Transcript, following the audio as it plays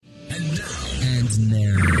begins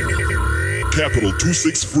now. Capital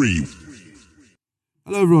 263.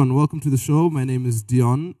 Hello, everyone. Welcome to the show. My name is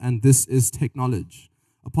Dion, and this is Techknowledge,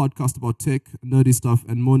 a podcast about tech, nerdy stuff,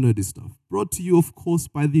 and more nerdy stuff. Brought to you, of course,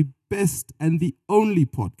 by the best and the only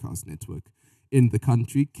podcast network in the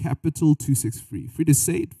country, Capital 263. Free to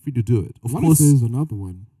say it, free to do it. Of course, there's another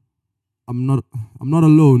one. I'm not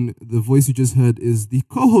alone. The voice you just heard is the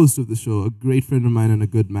co-host of the show, a great friend of mine and a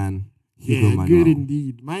good man, Hugo Manuel. Good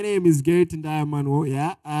indeed. My name is Garrett and Manuel.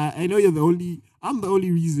 Yeah, I know I'm the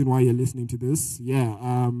only reason why you're listening to this. Yeah.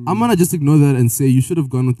 I'm gonna just ignore that and say you should have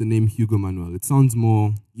gone with the name Hugo Manuel. It sounds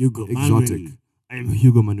more exotic. I'm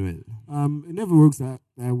Hugo Manuel. It never works that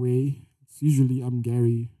way. It's usually I'm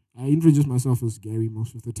Gary. I introduce myself as Gary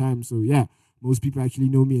most of the time. So yeah, most people actually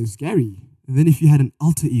know me as Gary. And then if you had an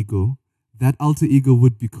alter ego, that alter ego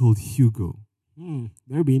would be called Hugo. That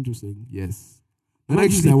would be interesting. Yes.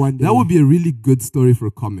 That would be a really good story for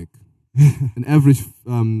a comic. An average,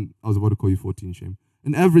 I was about to call you 14, shame.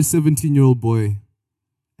 An average 17-year-old boy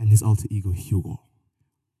and his alter ego, Hugo.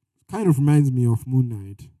 Kind of reminds me of Moon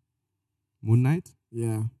Knight. Moon Knight?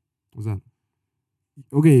 Yeah. What's that?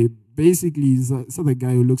 Okay, basically, he's the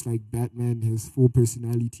guy who looks like Batman, has 4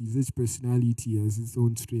 personalities. Each personality has its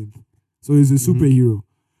own strength. So he's a superhero.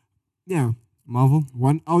 Yeah. Marvel?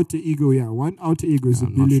 One alter ego is a I'm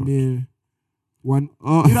not billionaire.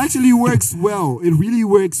 It actually works well. It really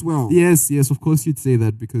works well. Yes, of course you'd say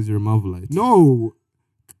that because you're a Marvelite. No.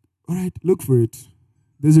 All right, look for it.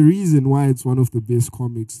 There's a reason why it's one of the best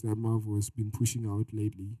comics that Marvel has been pushing out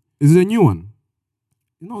lately. Is it a new one?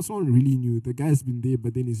 No, it's not really new. The guy's been there,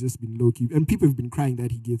 but then he's just been low-key. And people have been crying that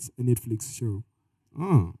he gets a Netflix show.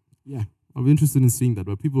 Oh. Yeah. I'll be interested in seeing that.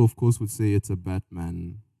 But people, of course, would say it's a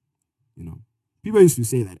Batman, People used to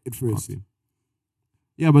say that at first. Copy.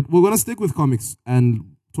 Yeah, but we're going to stick with comics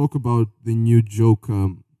and talk about the new Joker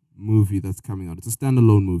movie that's coming out. It's a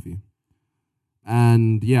standalone movie.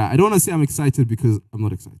 And yeah, I don't want to say I'm excited because I'm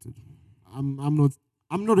not excited. I'm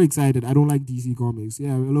not excited. I don't like DC comics.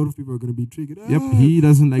 Yeah, a lot of people are going to be triggered. Yep, he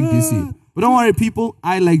doesn't like DC. But don't worry, people.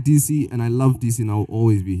 I like DC and I love DC and I'll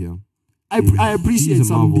always be here. I appreciate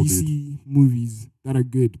some Marvel DC movies that are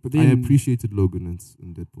good. But then I appreciated Logan and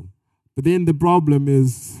Deadpool. But then the problem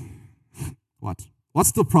is... What?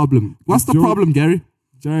 What's the problem? What's the problem, Gary?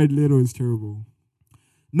 Jared Leto is terrible.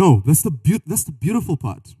 No, that's the beautiful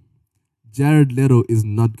part. Jared Leto is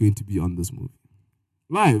not going to be on this movie.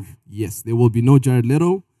 Live? Yes, there will be no Jared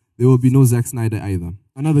Leto. There will be no Zack Snyder either.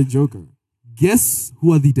 Another Joker. Guess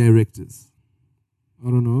who are the directors? I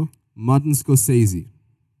don't know. Martin Scorsese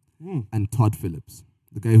and Todd Phillips,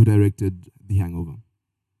 the guy who directed The Hangover.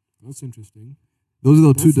 That's interesting. Those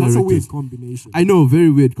are the two directors. That's a weird combination. I know,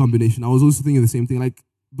 very weird combination. I was also thinking the same thing.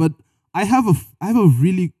 But I have a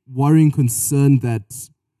really worrying concern that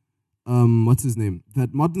what's his name?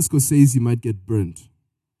 That Martin Scorsese might get burnt.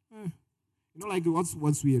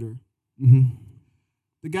 What's weirder? Mm-hmm.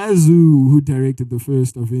 The guys who directed the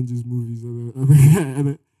first Avengers movies are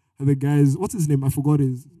the guys. What's his name? I forgot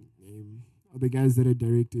his name. Are the guys that are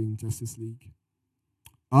directing Justice League?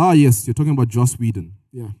 Ah, yes, you're talking about Joss Whedon.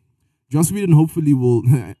 Yeah. Joss Whedon hopefully will,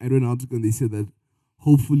 I read an article and they said that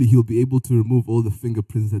hopefully he'll be able to remove all the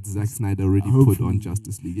fingerprints that Zack Snyder already put on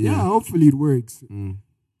Justice League. Yeah, hopefully it works.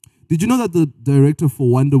 Did you know that the director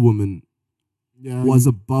for Wonder Woman was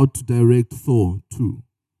about to direct Thor 2?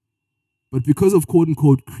 But because of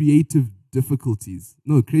quote-unquote creative differences,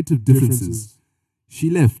 she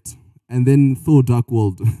left. And then Thor Dark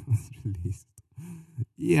World was released.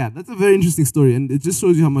 Yeah, that's a very interesting story. And it just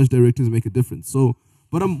shows you how much directors make a difference.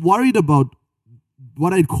 But I'm worried about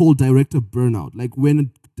what I'd call director burnout. Like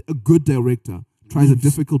when a good director tries a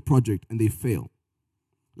difficult project and they fail.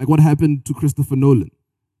 Like what happened to Christopher Nolan.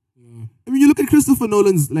 Yeah. I mean, you look at Christopher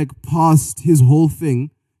Nolan's past, his whole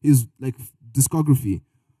thing, his discography.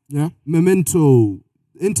 Yeah. Memento,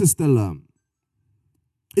 Interstellar,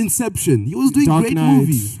 Inception. He was doing great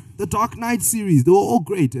movies. The Dark Knight series, they were all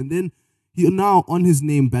great. And then he now on his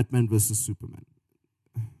name, Batman vs. Superman.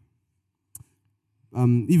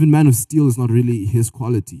 Even Man of Steel is not really his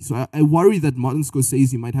quality. So I worry that Martin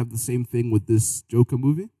Scorsese might have the same thing with this Joker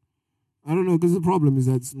movie. I don't know, because the problem is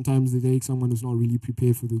that sometimes they take someone who's not really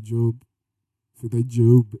prepared for the job. For the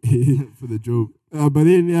job. But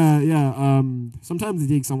then, sometimes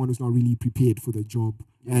they take someone who's not really prepared for the job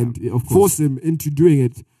and force them into doing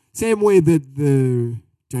it. Same way that the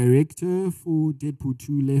director for Deadpool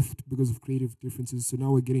 2 left because of creative differences. So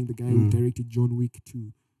now we're getting the guy who directed John Wick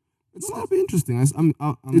 2. That'll be interesting.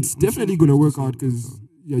 It's definitely going to work out because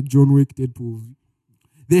John Wick, Deadpool.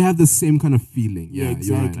 They have the same kind of feeling. Yeah,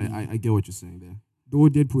 exactly. You're right. I get what you're saying there. Though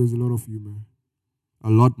Deadpool has a lot of humor. A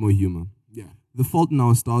lot more humor. Yeah. The Fault in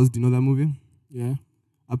Our Stars. Do you know that movie? Yeah.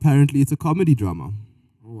 Apparently, it's a comedy drama.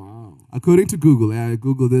 Oh, wow. According to Google, I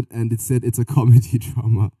googled it and it said it's a comedy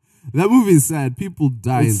drama. That movie is sad. People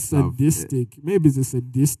die and stuff. Sadistic. Maybe it's a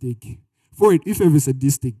sadistic. For it, if you have a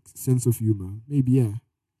sadistic sense of humor, maybe yeah.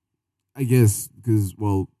 I guess because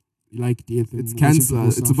you like death. It's cancer.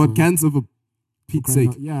 It's about cancer for Pete's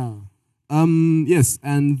sake. Yeah. Yes,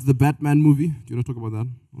 and the Batman movie. Do you want to talk about that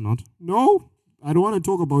or not? No, I don't want to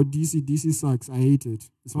talk about DC. DC sucks. I hate it.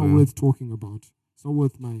 It's not worth talking about. It's not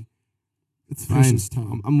worth my. It's fine.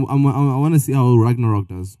 Time. I want to see how Ragnarok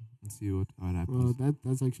does. Let's see what happens. Well,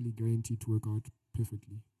 that's actually guaranteed to work out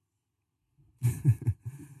perfectly.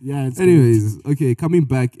 Yeah. Anyways, okay. Coming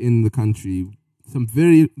back in the country, some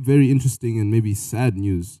very, very interesting and maybe sad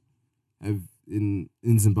news in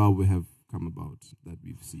Zimbabwe have come about that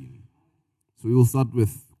we've seen. So we will start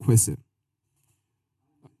with Kwese.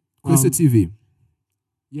 Kwese TV.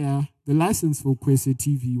 Yeah, the license for Kwese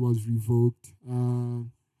TV was revoked.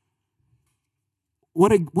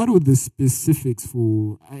 What were the specifics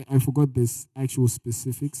for? I forgot this actual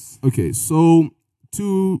specifics. Okay, so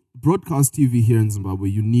to broadcast TV here in Zimbabwe,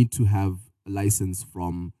 you need to have a license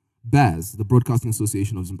from BAS, the Broadcasting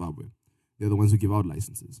Association of Zimbabwe. They're the ones who give out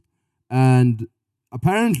licenses. And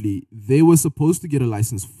apparently, they were supposed to get a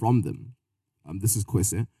license from them. This is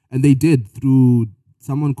Kwese. And they did through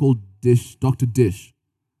someone called Dr. Dish.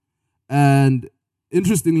 And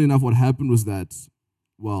interestingly enough, what happened was that,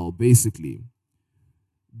 basically,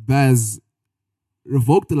 BAS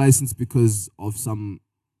revoked the license because of some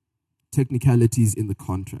technicalities in the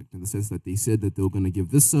contract, in the sense that they said that they were going to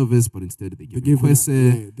give this service, but instead they gave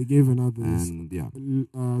Kwese. They gave another. And yeah.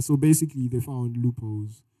 So basically, they found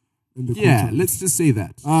loopholes in the contract. Yeah, let's just say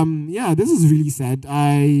that. Yeah, this is really sad.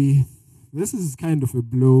 This is kind of a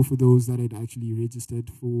blow for those that had actually registered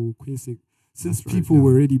for Kwese, since people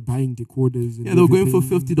were already buying decoders. And they were going for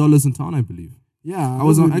 $50 in town, I believe. Yeah. I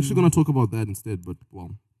was actually going to talk about that instead, but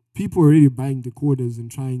people were already buying decoders and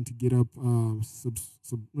trying to get up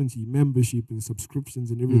membership and subscriptions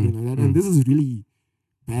and everything like that. And this is really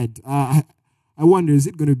bad. I wonder, is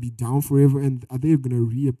it going to be down forever? And are they going to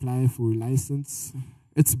reapply for a license?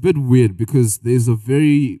 It's a bit weird because there's a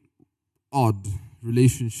very odd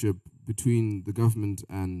relationship between the government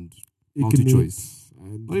and MultiChoice.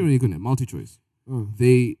 Not even Econet, MultiChoice. Oh.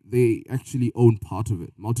 They actually own part of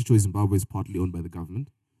it. MultiChoice Zimbabwe is partly owned by the government.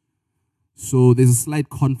 So there's a slight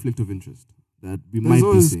conflict of interest that might be seeing. There's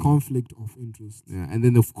always conflict of interest. Yeah, and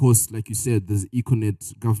then of course, like you said, there's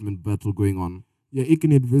Econet government battle going on. Yeah,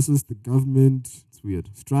 Econet versus the government. It's weird.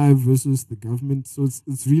 Strive versus the government. So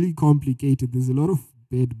it's really complicated. There's a lot of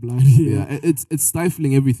bad blood here. Yeah, it's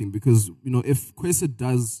stifling everything because if Kwese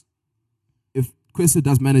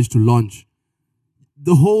does manage to launch,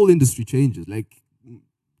 the whole industry changes. Like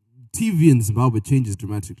TV in Zimbabwe changes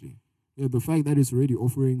dramatically. Yeah, the fact that it's already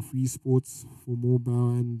offering free sports for mobile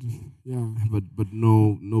and but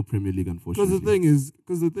no Premier League, unfortunately.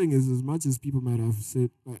 Because the thing is, as much as people might have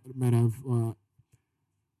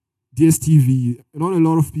DSTV, not a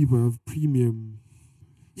lot of people have premium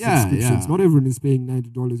subscriptions. Not everyone is paying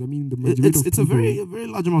 $90. I mean, the majority it's a very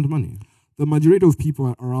large amount of money. The majority of people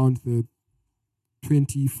are around the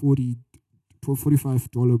 $20, $40,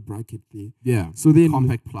 $45 bracket there. Yeah. So then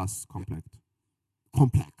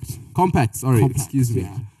Compact. Sorry, excuse me.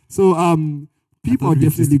 Yeah. So people are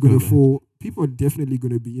definitely going to fall. People are definitely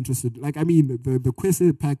going to be interested. Like, I mean, the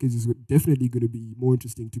Kwese package is definitely going to be more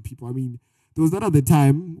interesting to people. I mean, there was that other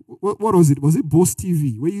time. What was it? Was it Boss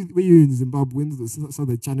TV? Were you in Zimbabwe when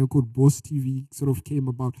the channel called Boss TV sort of came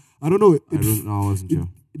about? I don't know. I wasn't sure.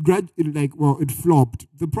 It flopped.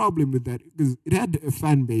 The problem with that, because it had a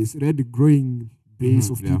fan base, it had a growing base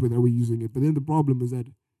of people that were using it. But then the problem is that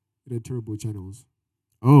it had terrible channels.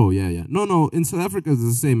 Oh yeah. No. In South Africa, it's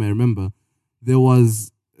the same. I remember there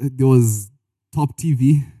was Top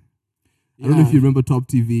TV. I don't know if you remember Top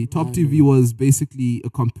TV. Top TV was basically a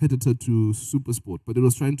competitor to SuperSport, but it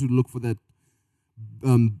was trying to look for that,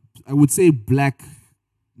 I would say, black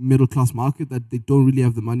middle class market that they don't really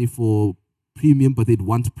have the money for premium, but they'd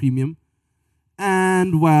want premium.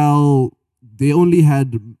 And they only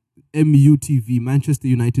had MU TV, Manchester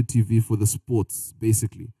United TV, for the sports,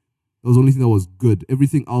 basically. That was the only thing that was good.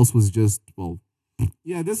 Everything else was just,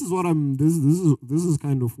 yeah, this is what this is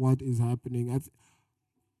kind of what is happening.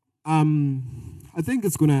 I think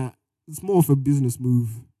it's more of a business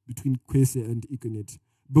move between Kwese and Econet,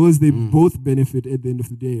 because they both benefit at the end of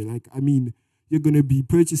the day. Like, I mean, you're gonna be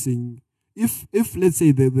purchasing, if let's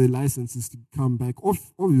say the license is to come back,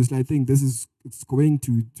 obviously I think it's going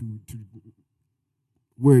to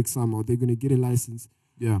work somehow. They're gonna get a license.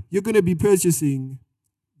 Yeah. You're gonna be purchasing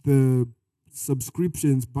the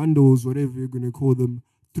subscriptions, bundles, whatever you're going to call them,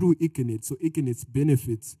 through Econet. So Econet's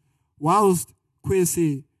benefits, whilst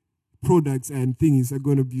Kwese products and things are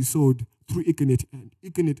going to be sold through Econet, and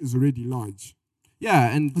Econet is already large. Yeah,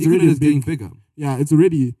 and Econet is getting bigger. Yeah, it's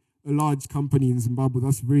already a large company in Zimbabwe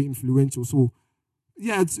that's very influential. So,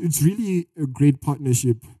 yeah, it's really a great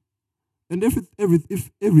partnership. And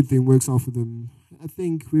if everything works out for them, I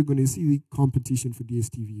think we're going to see the competition for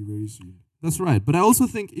DSTV very soon. That's right. But I also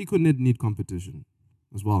think Econet need competition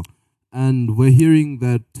as well. And we're hearing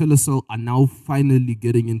that Telecel are now finally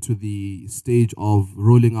getting into the stage of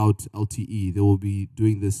rolling out LTE. They will be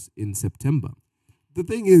doing this in September. The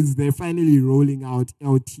thing is, they're finally rolling out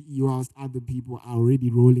LTE whilst other people are already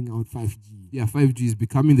rolling out 5G. Yeah, 5G is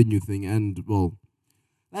becoming the new thing. And, well,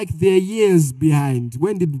 like, they're years behind.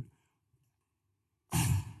 When did...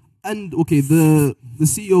 And, okay, the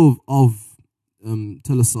CEO of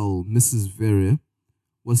Telecel, Mrs. Vere,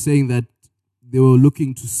 was saying that they were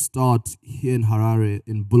looking to start here in Harare,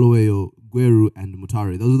 in Bulawayo, Gweru, and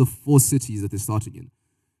Mutare. Those are the 4 cities that they're starting in.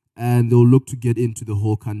 And they'll look to get into the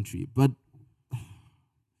whole country. But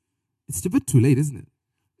it's a bit too late, isn't it?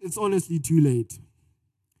 It's honestly too late.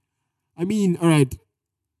 I mean, all right,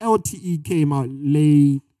 LTE came out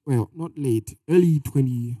late. Well, not late. Early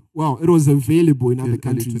 20... Well, it was available in other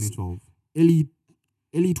countries. Early 2012.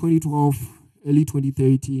 Early 2012, early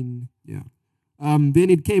 2013. Yeah. Then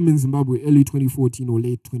it came in Zimbabwe early 2014 or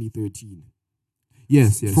late 2013.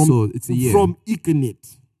 Yes. So it's a year. From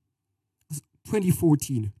Econet.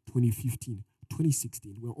 2014, 2015,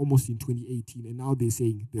 2016. We're almost in 2018. And now they're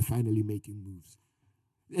saying they're finally making moves.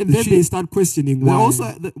 And then they start questioning why.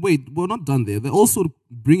 We're not done there. They're also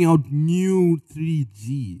bringing out new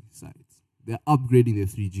 3G sites. They're upgrading their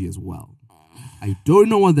 3G as well. I don't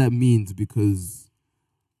know what that means because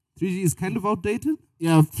 3G is kind of outdated.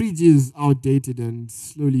 Yeah, 3G is outdated and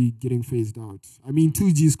slowly getting phased out. I mean,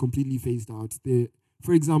 2G is completely phased out.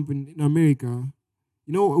 For example, in America,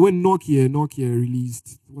 you know, when Nokia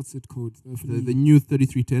released, what's it called? The new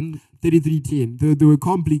 3310? 3310. There were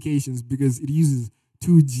complications because it uses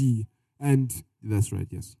 2G. And that's right,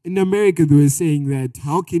 yes. In America, they were saying that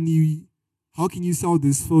how can you sell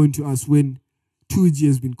this phone to us when 2G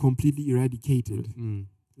has been completely eradicated? Mm.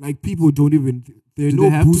 Like, people don't even... There are Do no they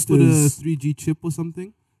have boosters. to put a 3G chip or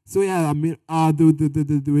something? So yeah, I mean,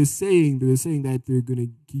 they were saying that they're gonna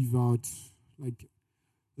give out like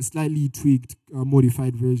a slightly tweaked,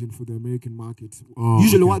 modified version for the American market.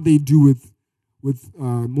 Usually, what they do with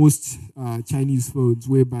most Chinese phones,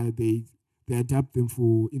 whereby they adapt them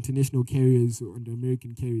for international carriers or the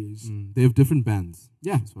American carriers. They have different bands.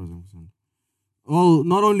 Yeah, as far as I'm concerned. Well,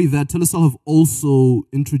 not only that, Telecel have also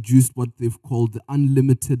introduced what they've called the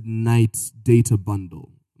unlimited night data bundle.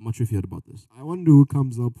 I'm not sure if you heard about this. I wonder who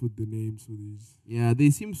comes up with the names for these. Yeah,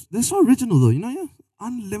 they're so original though, you know, yeah?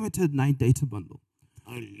 Unlimited night data bundle.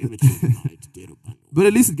 Unlimited night data bundle. But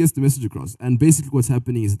at least it gets the message across. And basically what's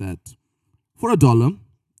happening is that for $1,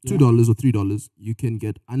 $2 or $3, you can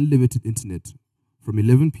get unlimited internet from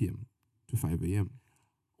 11 p.m. to 5 a.m.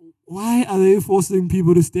 Why are they forcing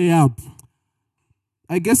people to stay up?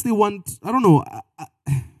 I guess they want, I don't know,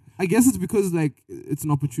 I guess it's because like it's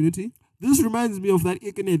an opportunity. This reminds me of that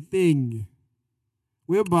Econet thing,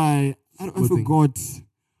 whereby I forgot,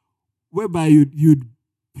 whereby you'd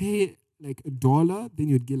pay like $1, then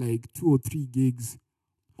you'd get like 2 or 3 gigs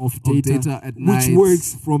of data at which night.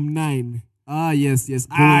 works from 9. Yes.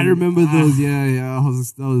 I remember those. Yeah.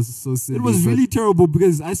 That was so silly. It was really terrible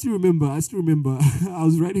because I still remember. I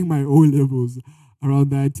was writing my O levels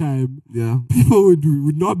around that time. Yeah. People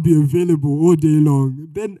would not be available all day long.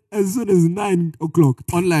 Then as soon as 9 o'clock.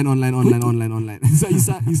 Online. You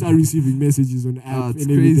start receiving messages on app it's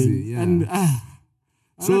and crazy, everything. yeah. And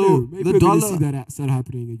so maybe the dollar see that start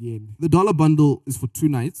happening again. The dollar bundle is for 2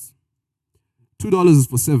 nights. $2 is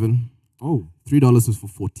for 7. Oh. $3 is for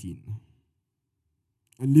 14.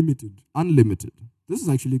 Unlimited. This is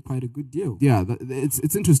actually quite a good deal. Yeah,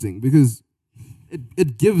 it's interesting because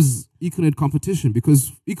it gives Econet competition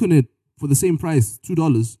because Econet, for the same price,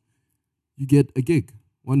 $2, you get a gig,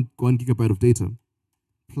 one gigabyte of data,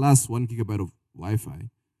 plus 1 gigabyte of Wi-Fi. I'm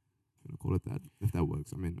gonna call it that, if that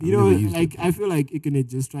works. I mean, I feel like Econet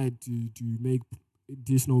just tried to make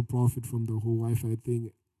additional profit from the whole Wi-Fi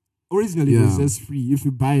thing. Originally, it was just free. If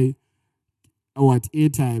you buy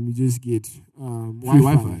airtime, you just get free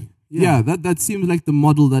Wi-Fi. Yeah, that seems like the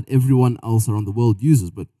model that everyone else around the world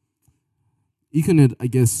uses, but Econet, I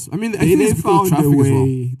guess. I mean, I think they found a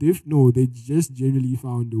way. They just generally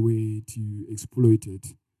found a way to exploit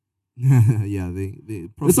it. Yeah, they.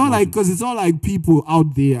 It's not like because it's not like people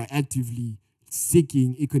out there are actively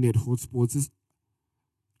seeking Econet hotspots.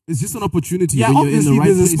 It's just an opportunity. Yeah, when you're in the obviously right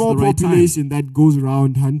there's a place at small the right time. population that goes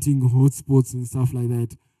around hunting hotspots and stuff like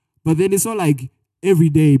that. But then it's not like every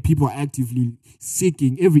day people are actively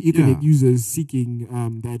seeking, every internet user is seeking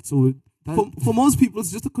that. So for most people,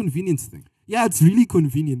 it's just a convenience thing. Yeah, it's really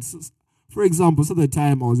convenient. So, for example, so the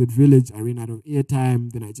time I was at Village, I ran out of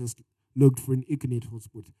airtime, then I just looked for an Econet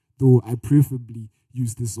hotspot, though I preferably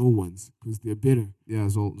use the Zoll ones because they're better. Yeah,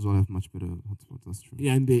 Zoll have much better hotspots, that's true.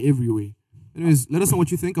 Yeah, and they're everywhere. Anyways, let us know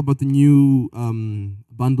what you think about the new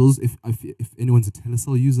bundles. If anyone's a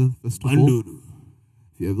Telecel user, first of all.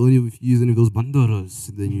 If you use any of those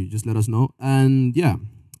bundles, then you just let us know. And yeah,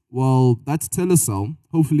 well, that's Telecel.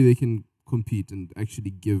 Hopefully they can compete and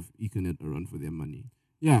actually give Econet a run for their money.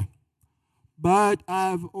 Yeah. But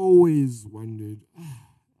I've always wondered,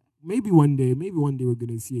 maybe one day we're going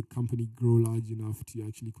to see a company grow large enough to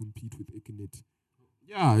actually compete with Econet.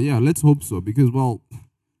 Yeah, let's hope so. Because, well,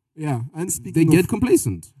 yeah, and they get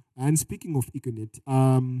complacent. And speaking of Econet,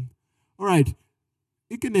 all right,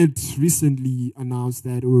 Econet recently announced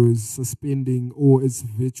that it was suspending all its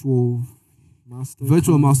virtual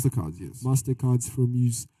MasterCards, yes. MasterCards from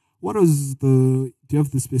use. Do you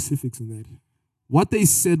have the specifics on that? What they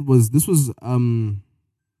said was, I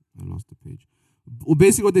lost the page. Well,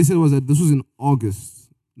 basically what they said was that this was in August,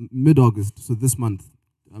 mid-August, so this month,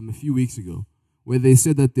 a few weeks ago, where they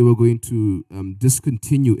said that they were going to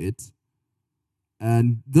discontinue it.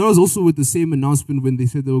 And there was also with the same announcement when they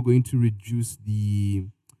said they were going to reduce the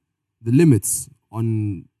limits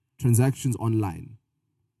on transactions online.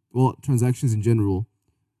 Well, transactions in general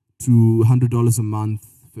to $100 a month,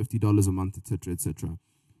 $50 a month, etc., etc.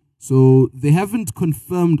 So they haven't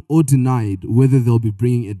confirmed or denied whether they'll be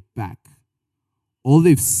bringing it back. All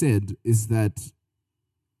they've said is that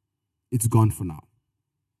it's gone for now.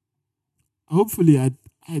 Hopefully, I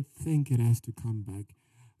think it has to come back.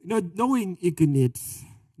 You know, knowing Econet,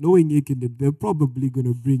 they're probably going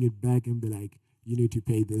to bring it back and be like, you need to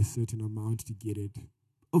pay this certain amount to get it.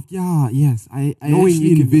 Oh, yeah, yes. I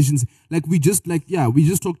actually envision, we just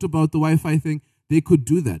talked about the Wi-Fi thing. They could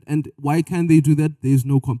do that. And why can't they do that? There's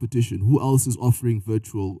no competition. Who else is offering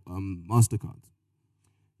virtual MasterCards?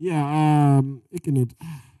 Yeah, Econet.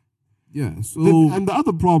 Yeah, so... And the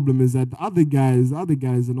other problem is that the other guys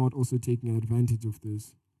are not also taking advantage of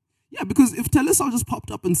this. Yeah, because if Telecel just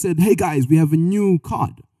popped up and said, hey guys, we have a new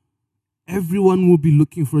card, everyone will be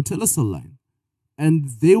looking for a Telecel line. And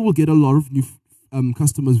they will get a lot of new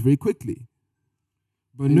customers very quickly.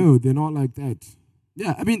 But no, they're not like that.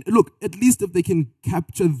 Yeah, I mean, look, at least if they can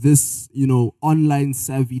capture this, online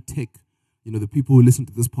savvy tech, the people who listen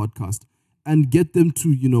to this podcast, and get them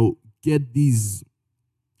to, get these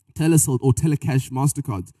Telecel or Telecash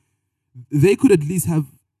MasterCards, they could at least have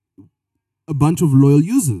a bunch of loyal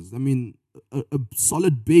users. I mean, a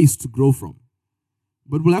solid base to grow from.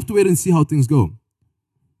 But we'll have to wait and see how things go.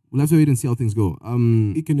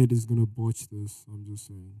 Econet is going to botch this, I'm just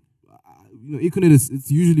saying. Econet it's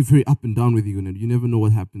usually very up and down with Econet. You never know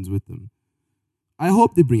what happens with them. I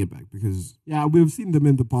hope they bring it back because... Yeah, we've seen them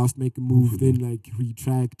in the past make a move, then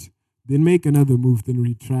retract, then make another move, then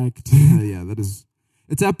retract. Yeah,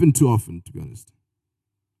 it's happened too often, to be honest.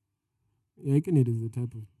 Yeah, Econet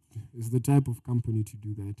is the type of company to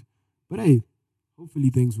do that. But hey, hopefully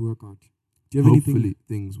things work out. Do you have anything? Hopefully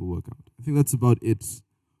things will work out. I think that's about it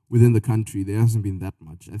within the country. There hasn't been that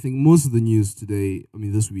much. I think most of the news today,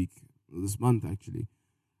 this week, this month actually,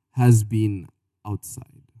 has been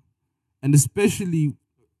outside. And especially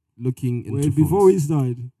looking into phones. Before we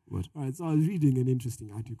start. What? All right, so I was reading an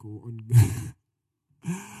interesting article on...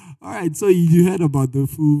 All right, so you heard about the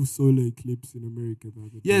full solar eclipse in America.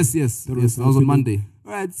 Yes. That was on Monday.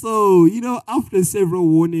 All right, so, after several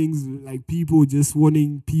warnings, people just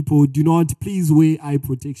warning people, do not please wear eye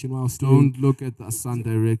protection while steering. Don't look at the sun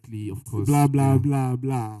directly, of course. Blah, blah, blah,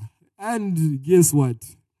 blah. And guess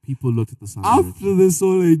what? People looked at the sun After the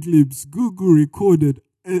solar eclipse, Google recorded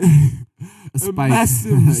a spike.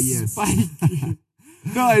 Massive Yes. spike.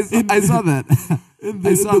 No, I saw that.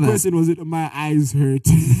 The question was, my eyes hurt.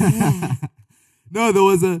 No, there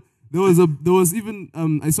was even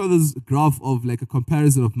I saw this graph of a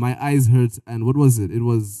comparison of my eyes hurt and what was it? It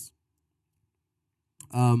was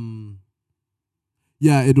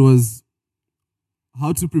it was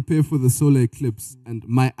how to prepare for the solar eclipse and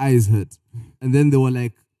my eyes hurt. And then they were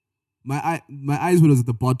like my eyes was at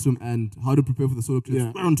the bottom and how to prepare for the solar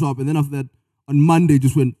eclipse right on top, and then after that on Monday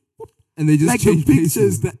just went and they just changed the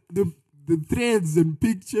pictures places. the threads and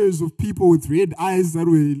pictures of people with red eyes that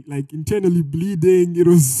were internally bleeding. It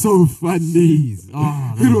was so funny.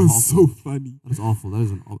 Oh, it was so funny. That is awful. That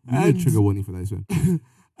is a trigger warning for that one.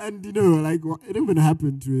 And you know, like it even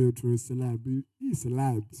happened to a celeb. He's a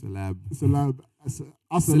celeb. A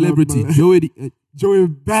Celebrity. celeb, Joey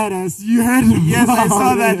Badass. You heard him? Yes, I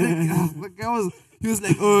saw that. The guy he was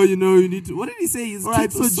like, oh, you know, you need to. What did he say? His All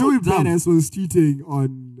right, so Joey Badass was tweeting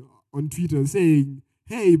on Twitter saying,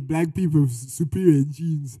 "Hey, black people have superior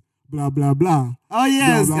genes, blah blah blah." Oh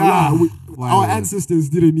yes, blah, blah, blah. Our ancestors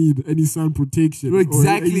didn't need any sun protection.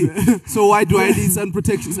 Exactly. So why do I need sun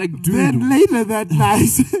protection? It's like, dude. Then later that night,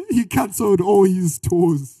 he cancelled all his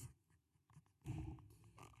tours.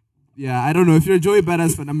 Yeah, I don't know. If you're a Joey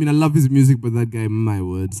Badass fan, I mean, I love his music, but that guy, my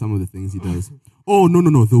word, some of the things he does. Oh,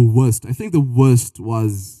 no. The worst. I think the worst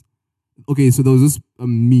was... Okay, so there was this a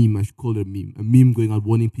meme. I should call it a meme. A meme going out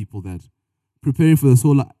warning people that preparing for the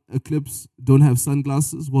solar eclipse, don't have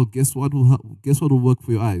sunglasses. Well, guess what will work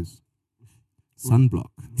for your eyes? Sunblock.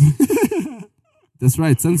 That's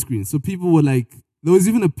right, sunscreen. So people were like... There was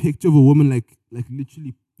even a picture of a woman like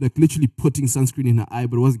literally putting sunscreen in her eye,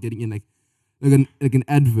 but it wasn't getting in like an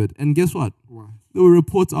advert. And guess what? Wow. There were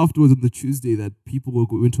reports afterwards on the Tuesday that people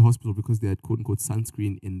went to hospital because they had quote-unquote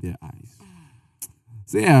sunscreen in their eyes.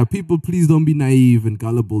 So yeah, people, please don't be naive and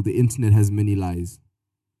gullible. The internet has many lies.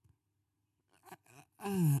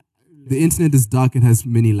 The internet is dark and has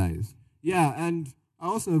many lies. Yeah, and I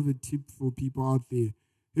also have a tip for people out there.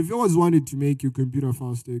 If you always wanted to make your computer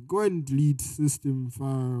faster, go and delete system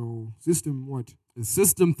 32.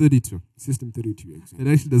 System 32, exactly. It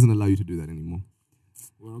actually doesn't allow you to do that anymore.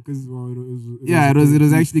 Well, because it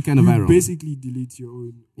was actually kind of viral. Basically delete your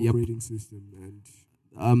own operating system.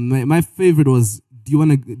 And my favorite was, do you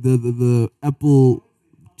want to the Apple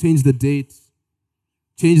change the date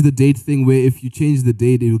thing where if you change the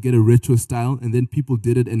date, it will get a retro style, and then people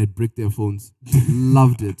did it and it bricked their phones.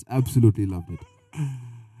 Loved it. Absolutely loved it.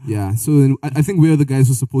 Yeah, so then I think we are the guys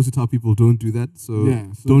who are supposed to tell people don't do that. So,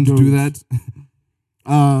 don't do that.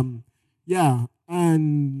 Yeah,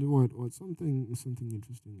 and what something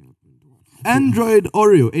interesting happened. Android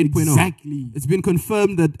Oreo 8.0. Exactly. It's been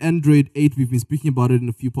confirmed that Android 8, we've been speaking about it in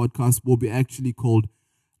a few podcasts, will be actually called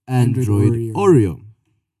Android Oreo.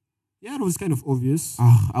 Yeah, it was kind of obvious.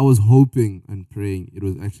 I was hoping and praying it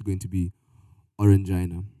was actually going to be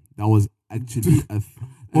Orangina. That was actually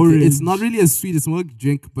orange. It's not really a sweet, it's more like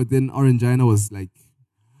drink, but then Orangina was like,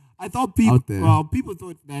 I thought people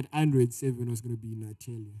thought that Android 7 was going to be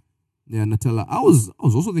Nutella. Yeah, Nutella. I was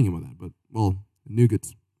also thinking about that, but well,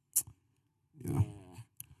 nougat. Yeah.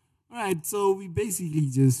 All right, so we basically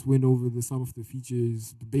just went over some of the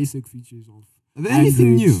features, the basic features of Are there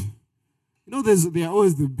anything new? You know, there are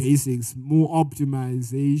always the basics, more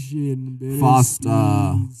optimization, better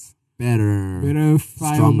faster, speeds, better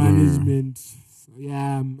file stronger. Management. So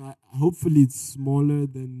yeah, hopefully it's smaller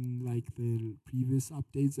than like the previous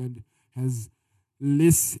updates and has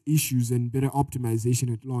less issues and better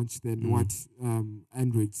optimization at launch than what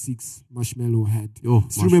Android 6 Marshmallow had.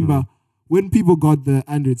 Remember, when people got the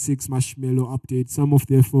Android 6 Marshmallow update, some of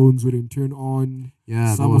their phones wouldn't turn on.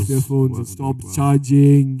 Yeah, some of their phones would stop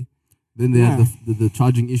charging. Then they had the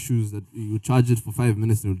charging issues that you charge it for 5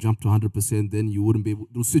 minutes and it'll jump to 100%. Then you wouldn't be able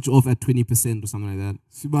to switch off at 20% or something like that.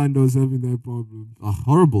 Sibanda was having that problem.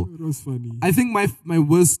 Horrible. It was funny. I think my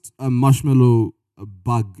worst Marshmallow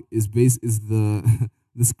bug is the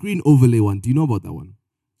the screen overlay one. Do you know about that one?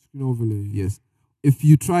 Screen overlay. Yes. If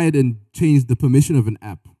you tried and changed the permission of an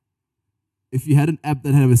app, if you had an app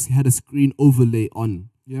that had a screen overlay on,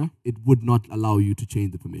 it would not allow you to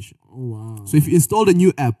change the permission. Oh, wow. So if you installed a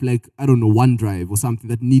new app, like, I don't know, OneDrive or something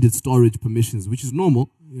that needed storage permissions, which is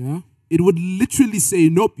normal, it would literally say,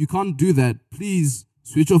 nope, you can't do that. Please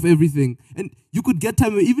switch off everything. And you could get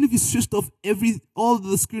time, even if you switched off all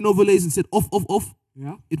the screen overlays and said off,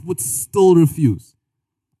 it would still refuse,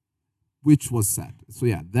 which was sad. So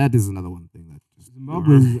yeah, that is another one thing that just...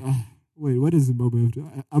 Zimbabwe wait, what does Zimbabwe have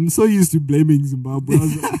to... I'm so used to blaming Zimbabwe.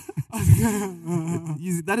 That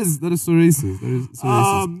is so racist. That is so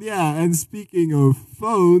racist. Yeah, and speaking of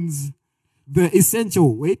phones, the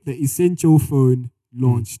Essential phone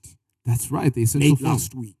launched. That's right, the Essential phone.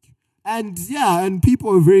 Last week. And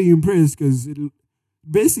people are very impressed because it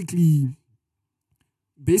basically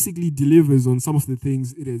delivers on some of the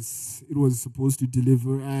things it was supposed to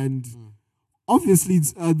deliver, and obviously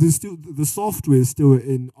the software is still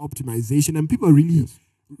in optimization, and people are really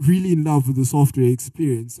in love with the software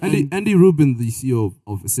experience. Andy Rubin, the CEO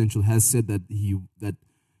of Essential, has said that the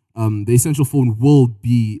Essential phone will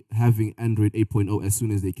be having Android 8.0 as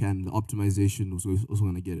soon as they can. The optimization was also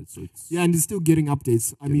going to get it. So and it's still getting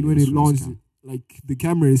updates. I mean, when it launched, like the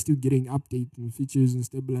camera is still getting updates and features and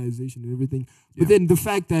stabilization and everything. But then the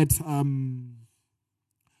fact that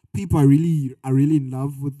people are really in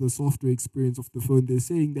love with the software experience of the phone. They're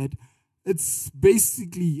saying that it's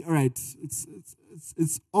basically all right.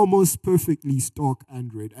 It's almost perfectly stock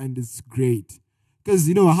Android, and it's great because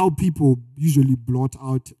you know how people usually blot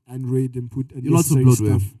out Android and put lots of unnecessary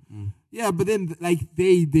bloatware. stuff. Yeah, but then like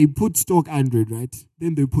they put stock Android, right?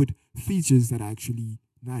 Then they put features that are actually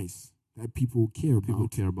nice that people care about. People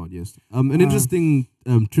care about, yes. An interesting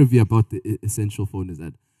trivia about the Essential phone is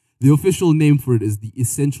that the official name for it is the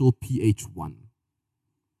Essential PH1.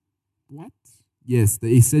 What? Yes, the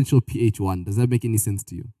Essential PH1. Does that make any sense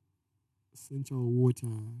to you? Essential water.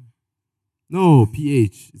 No,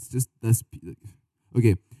 PH. It's just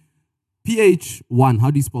okay. PH1.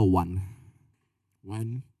 How do you spell one?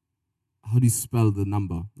 One. How do you spell the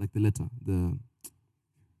number, like the letter, the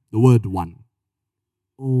word one?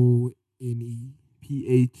 O-N-E.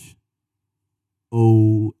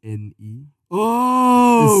 PHONE.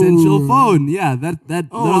 Oh, Essential phone. Yeah, that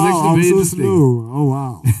was actually very interesting. Slow. Oh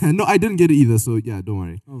wow. No, I didn't get it either. So yeah, don't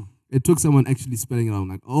worry. Oh. It took someone actually spelling it out. I'm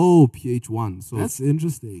like, oh, PH1. So that's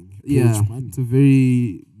interesting. Yeah, PH1. it's a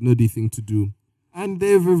very nerdy thing to do. And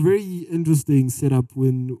they have a very interesting setup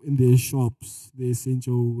in their shops, the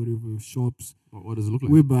essential whatever shops. What does it look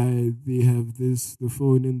like? Whereby they have the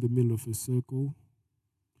phone in the middle of a circle.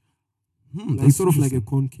 That's sort of like a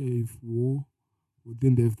concave wall. But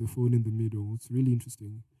then they have the phone in the middle. It's really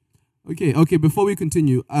interesting. Okay. Before we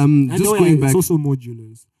continue, just going back. It's also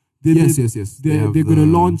modulars. Yes. They're going to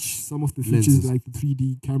launch some of the features lenses. like the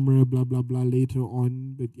 3D camera, blah, blah, blah, later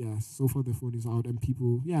on. But yeah, so far the phone is out and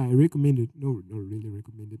people, I recommend it. No, not really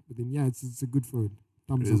recommend it. But then, it's a good phone.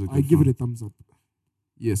 Thumbs up. I give it a thumbs up.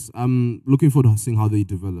 Yes, I'm looking forward to seeing how they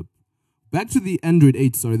develop. Back to the Android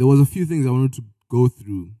 8, sorry, there was a few things I wanted to go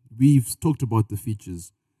through. We've talked about the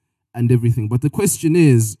features and everything, but the question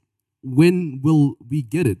is, when will we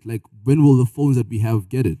get it? Like, when will the phones that we have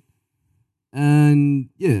get it? And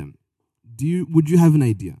yeah, would you have an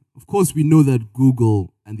idea? Of course, we know that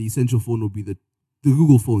Google and the Essential phone will be the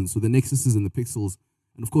Google phones, so the Nexuses and the Pixels,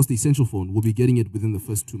 and of course the Essential phone will be getting it within the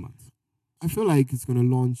first 2 months. I feel like it's going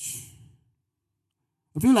to launch.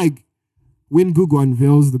 I feel like when Google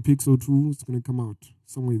unveils the Pixel 2, it's going to come out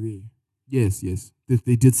somewhere there. Yes.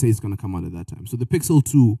 They did say it's going to come out at that time. So the Pixel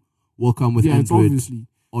 2 will come with Android it's obviously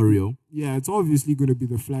Oreo. Yeah, it's obviously going to be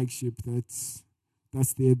the flagship that's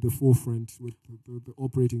there at the forefront with the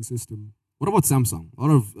operating system. What about Samsung? A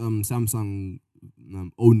lot of Samsung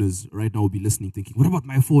owners right now will be listening thinking, what about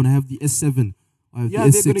my phone? I have the S7. I have the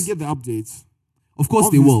S6. They're going to get the updates. Of course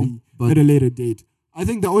they will. But at a later date. I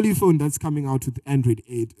think the only phone that's coming out with Android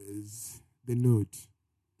 8 is the Note.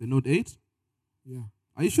 The Note 8? Yeah.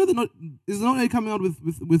 Are you sure is the Note 8 coming out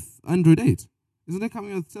with Android 8? Isn't it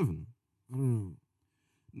coming out with 7? I don't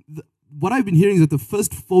know. What I've been hearing is that the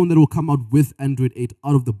first phone that will come out with Android 8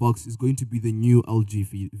 out of the box is going to be the new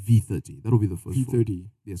LG V30. That will be the first V30. phone.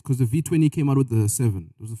 Yes, because the V20 came out with the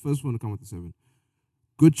 7. It was the first one to come out with the 7.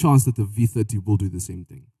 Good chance that the V30 will do the same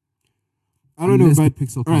thing. I don't know, but the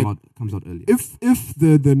Pixel comes out earlier. If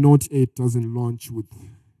the Note 8 doesn't launch with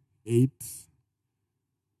 8,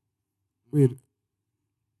 wait,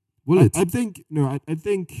 will it? I think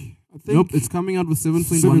nope. It's coming out with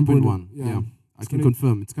 7.1.1. Yeah. I can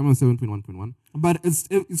confirm it's coming out 7.1.1. But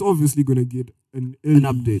it's obviously gonna get an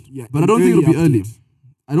update. Yeah, but I don't think it'll be early.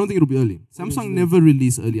 I don't think it'll be early. Samsung never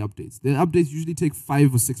release early updates. Their updates usually take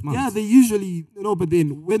 5 or 6 months. Yeah, they usually but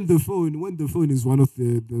then when the phone is one of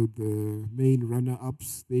the main runner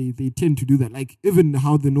ups, they tend to do that. Like even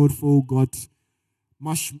how the Note 4 got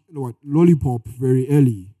Lollipop very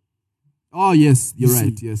early. Oh yes, you're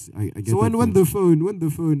right. Yes, I get so that. when the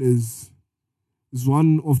phone is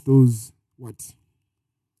one of those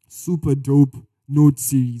super dope Note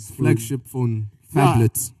series flagship phone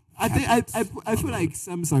phablets. I feel like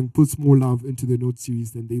Samsung puts more love into the Note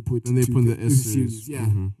series than they put into the S series. Yeah,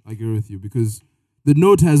 I agree with you because the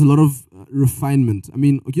Note has a lot of refinement. I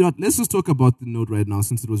mean, let's just talk about the Note right now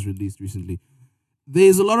since it was released recently.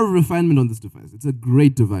 There's a lot of refinement on this device. It's a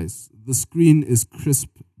great device. The screen is crisp.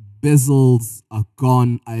 Bezels are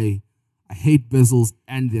gone. I hate bezels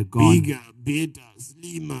and they're gone. Bigger, better,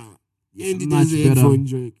 slimmer. And it Much has a better. headphone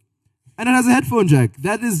jack. And it has a headphone jack.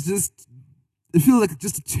 That is just, it feels like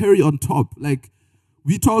just a cherry on top. Like,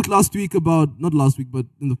 we talked not last week, but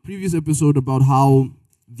in the previous episode about how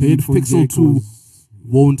the Pixel 2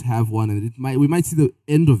 won't have one, and we might see the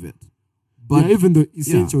end of it. But even the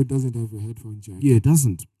Essential doesn't have a headphone jack. Yeah, it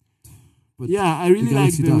doesn't. But I really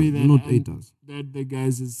like the way that Note 8 does. That the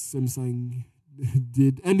guys at Samsung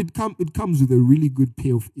did, and it comes with a really good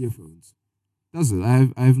pair of earphones. Does it?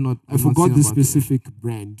 I forgot the specific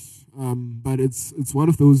brand, but it's one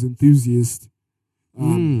of those enthusiast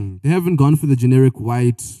They haven't gone for the generic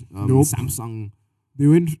white Nope. Samsung. They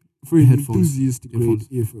went for Headphones. enthusiast grade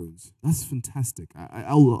earphones. That's fantastic.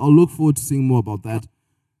 I'll look forward to seeing more about that.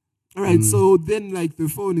 All right, so then like the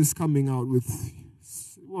phone is coming out with,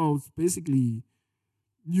 well, it's basically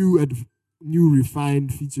new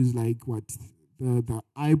refined features like what the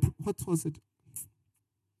what was it?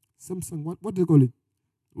 Samsung, what do they call it?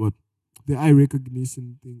 What? The eye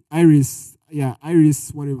recognition thing. Iris,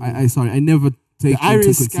 whatever. I never take the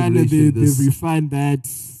iris into scanner. consideration this. They've refined that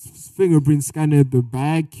fingerprint scanner at the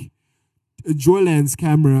back. A dual lens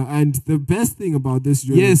camera, and the best thing about this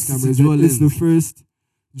dual lens camera is that it's the first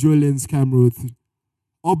dual lens camera with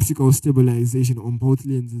optical stabilization on both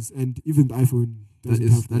lenses, and even the iPhone doesn't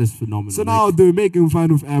have that. That is phenomenal. So now they're making fun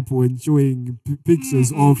of Apple and showing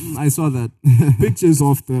pictures of. I saw that. Pictures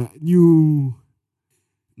of the new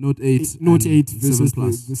Note 8 versus 7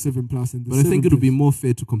 Plus. the 7 Plus and the But 7 I think it would be Plus. more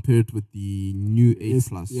fair to compare it with the new 8 Yes,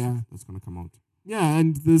 Plus that's going to come out. Yeah,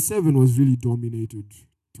 and the 7 was really dominated.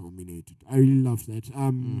 I really love that.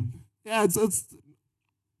 Yeah, it's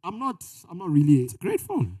I'm not really. It's a great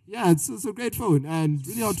phone. Yeah, it's a great phone, and It's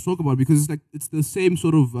really hard to talk about because it's the same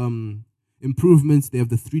sort of improvements. They have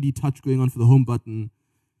the 3D touch going on for the home button.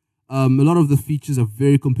 A lot of the features are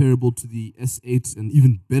very comparable to the S8 and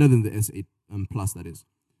even better than the S8 Plus. That is.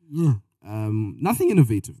 Yeah. Nothing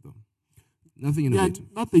innovative though. Nothing innovative.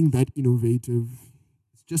 Yeah, nothing that innovative.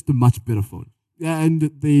 It's just a much better phone. Yeah, and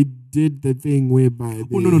they did the thing whereby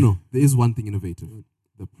No. There is one thing innovative.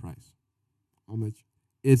 The price. How much?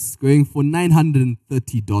 It's going for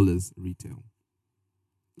 $930 retail.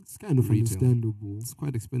 It's kind of understandable. It's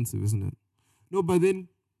quite expensive, isn't it? No, but then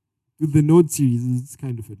with the Note series, it's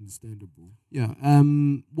kind of understandable. Yeah.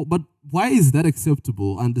 But why is that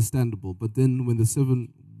acceptable, understandable? But then when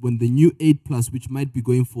the new 8 Plus, which might be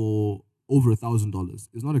going for over $1,000,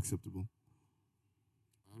 is not acceptable.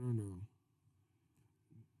 I don't know.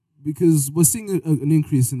 Because we're seeing an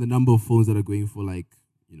increase in the number of phones that are going for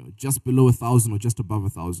just below 1,000 or just above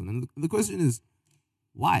 1,000. And the question is,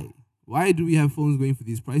 why? Why do we have phones going for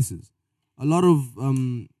these prices? A lot of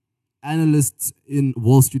analysts in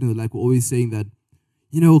Wall Street and the like were always saying that,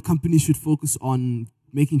 companies should focus on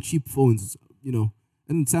making cheap phones,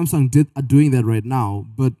 and Samsung are doing that right now,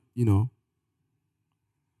 but, The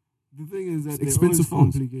thing is that expensive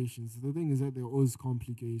phones. Complications. The thing is that there are always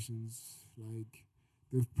complications, like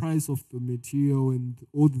the price of the material and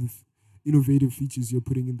all the innovative features you're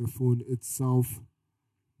putting in the phone itself,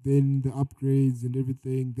 then the upgrades and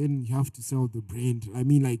everything, then you have to sell the brand. I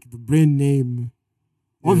mean, like the brand name.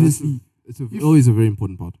 Yeah, obviously, it's always a very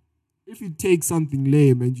important part. If you take something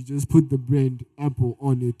lame and you just put the brand Apple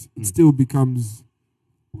on it, it still becomes,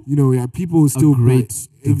 people will still great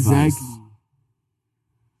buy it. Exactly.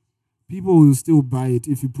 People will still buy it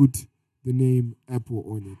if you put the name Apple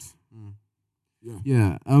on it.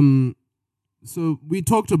 Yeah. So we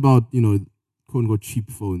talked about, quote unquote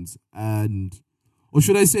cheap phones or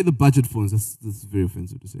should I say the budget phones? That's very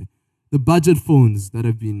offensive to say. The budget phones that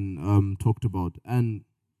have been talked about. And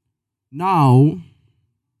now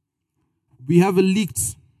we have a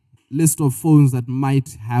leaked list of phones that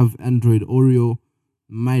might have Android Oreo,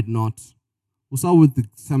 might not. We'll start with the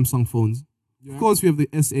Samsung phones. Yeah. Of course, we have the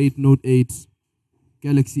S8, Note 8,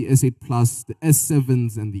 Galaxy S8 Plus, the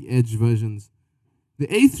S7s and the Edge versions. The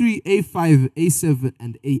A3, A5, A7,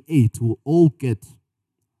 and A8 will all get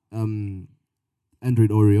Android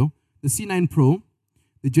Oreo. The C9 Pro,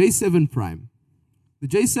 the J7 Prime, the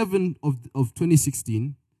J7 of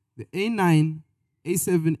 2016, the A9,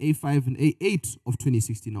 A7, A5, and A8 of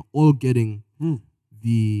 2016 are all getting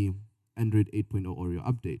the Android 8.0 Oreo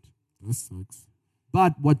update. That sucks.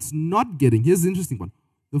 But what's not getting, here's the interesting one.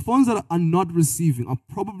 The phones that are not receiving or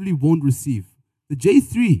probably won't receive the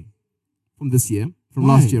J3 from this year,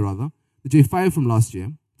 last year rather, the J5 from last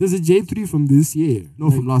year. There's a J3 from this year. No,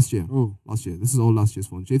 from last year. Oh. Last year. This is all last year's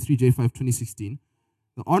phones. J3, J5, 2016.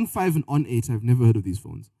 The On 5 and On 8, I've never heard of these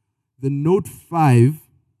phones. The Note 5.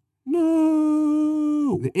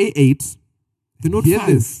 No. The A8. The Note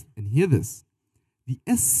 5. Hear this. The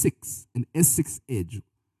S6 and S6 Edge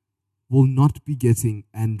will not be getting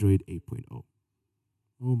Android 8.0.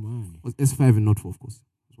 Oh my. Well, S5 and Note 4, of course.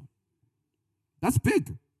 That's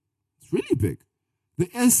big. It's really big. The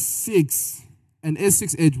S6 and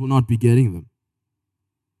S6 Edge will not be getting them.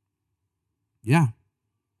 Yeah.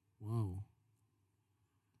 Wow.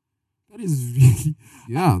 That is really...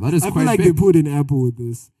 Yeah, that is I quite feel like big. they put in Apple with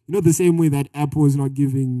this. The same way that Apple is not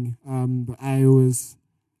giving the iOS...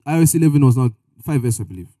 iOS 11 was not 5S, I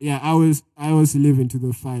believe. Yeah, iOS 11 to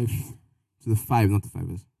the 5. To the 5, not the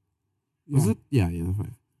 5S. Was it? Yeah, the 5.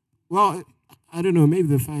 Well, I don't know. Maybe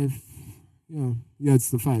the 5. Yeah,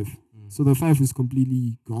 it's the 5. So the 5 is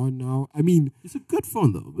completely gone now. I mean, it's a good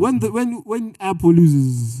phone though. When Apple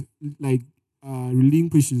loses, like,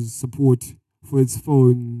 relinquishes support for its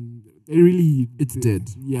phone, it's dead.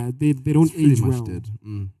 Yeah, they don't age well. Dead.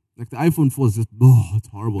 Like the iPhone 4 is just it's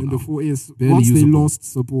horrible. And now. the 4S, barely once usable. they lost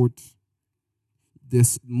support,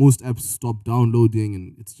 most apps stop downloading,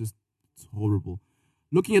 and it's horrible.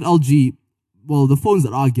 Looking at LG, well, the phones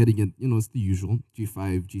that are getting it, it's the usual: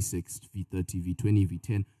 G5, G6, V30, V20,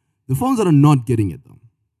 V10. The phones that are not getting it though: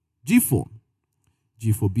 G4,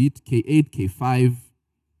 G4 Beat, K8, K5,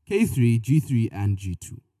 K3, G3, and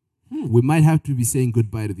G2. We might have to be saying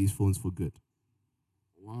goodbye to these phones for good.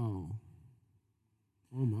 Wow.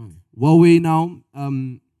 Oh my. Huawei now,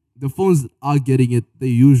 the phones that are getting it, the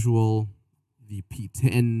usual: the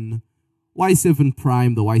P10, Y7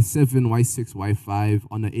 Prime, the Y7, Y6, Y5,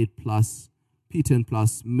 Honor 8 Plus, P10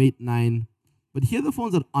 Plus, Mate 9. But here are the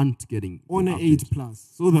phones that aren't getting Honor 8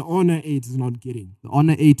 Plus. So the Honor 8 is not getting. The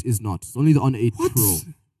Honor 8 is not. It's only the Honor 8 What? Pro.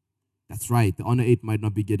 That's right. The Honor 8 might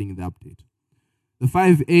not be getting the update. The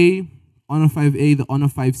 5A, Honor 5A, the Honor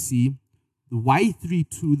 5C, the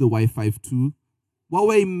Y32, the Y52,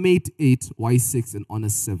 Huawei Mate 8, Y6, and Honor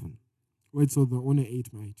 7. Wait, so the Honor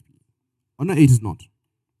 8 might be. Honor 8 is not.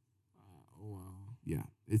 Oh wow. Yeah.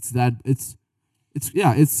 It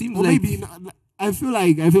seems or like maybe I feel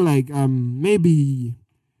like maybe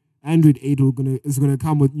Android 8 is gonna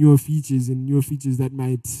come with newer features that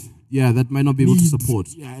might not be able to support.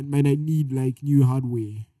 Yeah, it might not need like new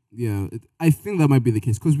hardware. Yeah, I think that might be the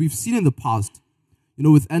case because we've seen in the past,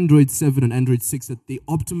 with Android 7 and Android 6 that they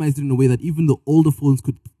optimized it in a way that even the older phones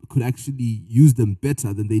could actually use them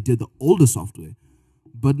better than they did the older software.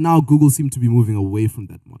 But now Google seemed to be moving away from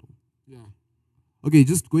that model. Yeah. Okay,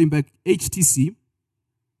 just going back, HTC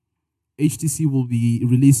will be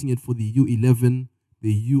releasing it for the U11,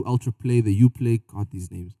 the U Ultra Play, the U Play, God,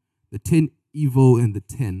 these names, the 10 Evo and the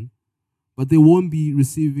 10. But they won't be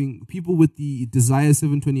receiving people with the Desire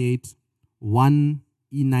 728, 1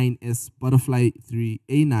 E9S, Butterfly 3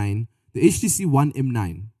 A9, the HTC One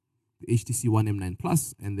M9, the HTC One M9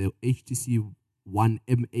 Plus, and the HTC One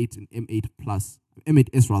M8 and M8 Plus,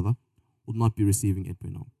 M8S rather, will not be receiving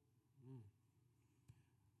 8.0.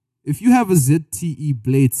 If you have a ZTE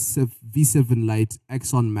Blade V7 Lite,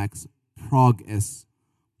 Exxon Max, Prague S,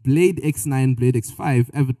 Blade X9, Blade X5,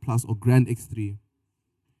 Avid Plus, or Grand X3,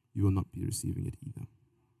 you will not be receiving it either.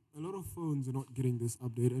 A lot of phones are not getting this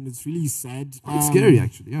update, and it's really sad. Quite scary,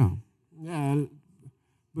 actually, yeah. Yeah,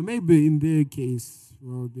 but maybe in their case,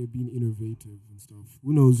 well, they've been innovative and stuff.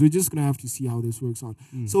 Who knows? We're just going to have to see how this works out.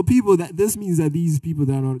 So this means that these people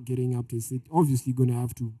that are not getting updates, they're obviously going to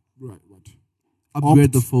have to,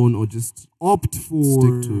 upgrade the phone or just opt for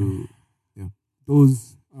stick to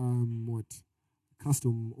those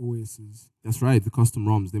custom OSs. That's right, the custom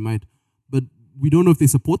ROMs. They might, but we don't know if they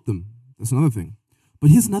support them. That's another thing. But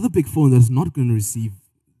here's another big phone that's not going to receive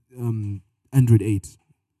Android 8.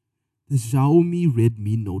 The Xiaomi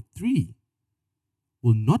Redmi Note 3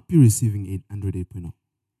 will not be receiving Android 8.0.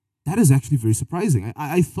 That is actually very surprising.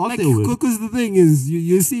 I thought they would. Because the thing is,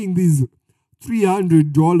 you're seeing these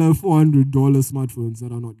 $300, $400 smartphones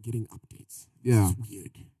that are not getting updates. Yeah. It's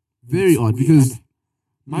weird. Very odd because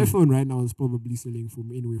my phone right now is probably selling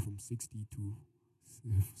from anywhere from 60 to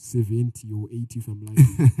 70 or 80 if I'm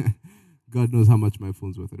lucky. God knows how much my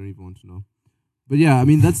phone's worth. I don't even want to know. But yeah, I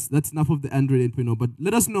mean, that's enough of the Android 8.0. But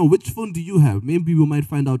let us know, which phone do you have? Maybe we might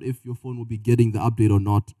find out if your phone will be getting the update or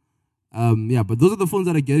not. But those are the phones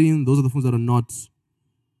that are getting, those are the phones that are not.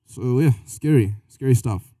 So yeah, scary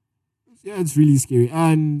stuff. Yeah, it's really scary.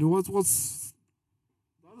 And what's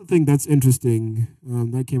the other thing that's interesting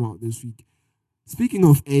that came out this week? Speaking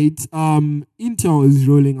of 8, Intel is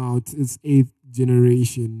rolling out its 8th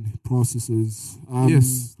generation processors.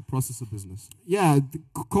 Yes, the processor business. Yeah, the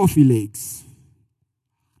Coffee Lakes.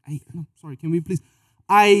 Sorry, can we please?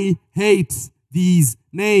 I hate these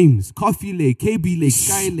names. Coffee Lake, KB Lake,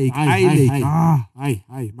 Sky Lake, I Lake.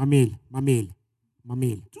 Hi, Mamel.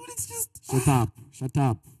 Dude, it's just... Shut up.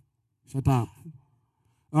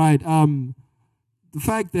 All right, the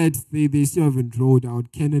fact that they still haven't rolled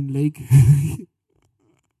out Cannon Lake.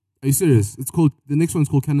 Are you serious? The next one's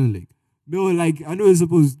called Cannon Lake. No, like, I know it's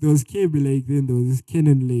supposed, there was KB Lake, then there was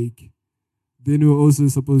Cannon Lake. Then we were also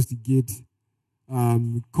supposed to get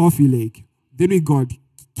Coffee Lake. Then we got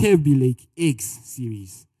KB Lake X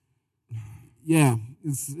series. Yeah,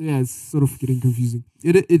 it's sort of getting confusing.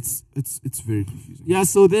 It's very confusing. Yeah,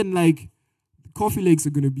 so then like Coffee Lakes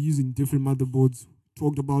are going to be using different motherboards.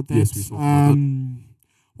 Talked about that. Yes, we talked about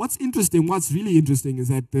that. What's really interesting is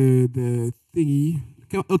that the thingy,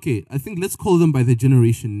 Okay, I think let's call them by the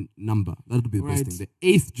generation number. That would be the best thing. The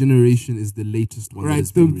 8th generation is the latest one. Right,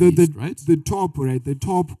 right? The top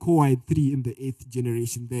Core i3 in the 8th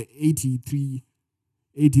generation, the 83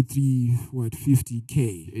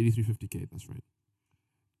 50K. 8350K, that's right.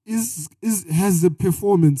 Has a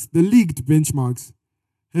performance, the leaked benchmarks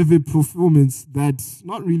have a performance that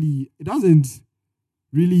it doesn't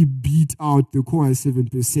really beat out the Core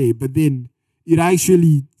i7 per se, but then it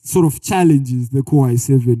actually sort of challenges the Core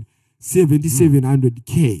i7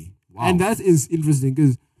 7700K. Wow. And that is interesting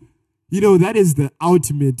because, that is the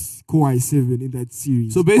ultimate Core i7 in that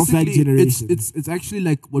series. So basically, of that generation. It's actually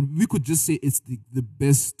like what we could just say it's the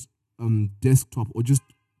best desktop or just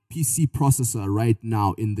PC processor right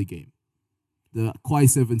now in the game. The Core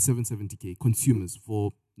i7 770K consumers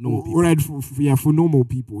for normal people. Right, for normal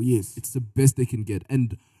people, yes. It's the best they can get.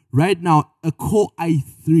 And right now, a Core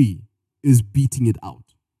i3 is beating it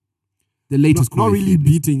out. The latest Core not really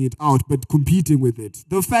beating it out, but competing with it.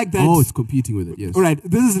 The fact that... it's competing with it, yes. All right,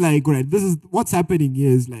 this is what's happening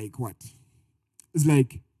here is like what? It's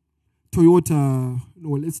like Toyota...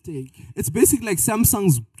 No, let's take... It's basically like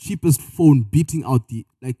Samsung's cheapest phone beating out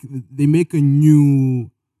they make a new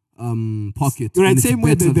pocket. Right, same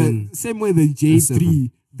way the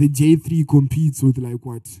J3... The J3 competes with like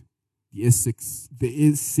what? The S6.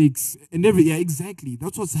 The S6 and exactly.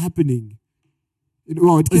 That's what's happening.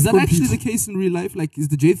 Is that actually the case in real life? Like, is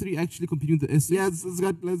the J3 actually competing with the S6? Yeah, it's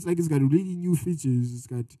got really new features. It's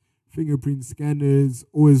got fingerprint scanners,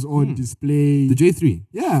 always on display. The J3?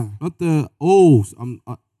 Yeah. Not the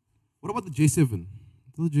what about the J7? I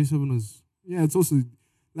thought the J7 was... Yeah, it's also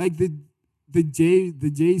like the J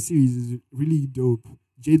series is really dope.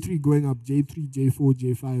 J3 going up, J3, J4,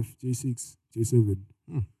 J5, J6, J7.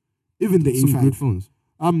 Even the A5. Some good phones.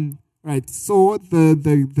 Right. So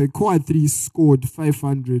the Core i3 scored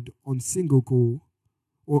 500 on single core,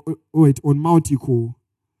 on multi core,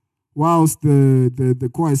 whilst the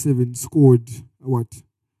Core i7 scored what?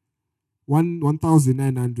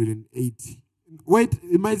 1,908. Wait,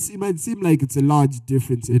 it might seem like it's a large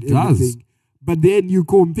difference in everything, but then you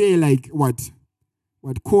compare like what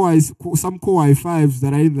some Core i5s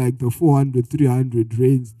that are in like the 400, 300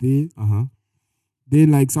 range there.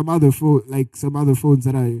 Then like some other phones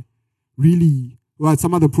that are really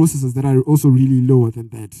some other processors that are also really lower than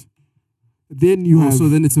that. Then you have... So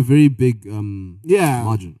then it's a very big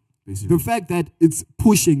margin, basically. The fact that it's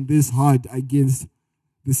pushing this hard against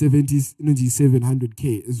the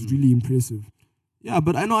 700K is really impressive. Yeah,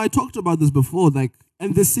 but I know I talked about this before,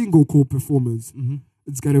 and the single core performance.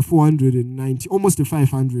 It's got a 490, almost a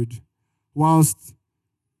 500, whilst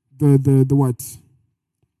the what?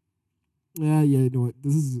 Yeah, you know what?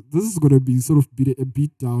 This is gonna be sort of a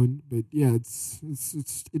beat down, but yeah, it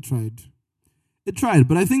tried. It tried,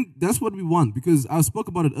 but I think that's what we want because I spoke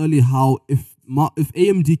about it earlier. How if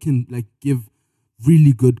AMD can give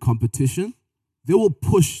really good competition, they will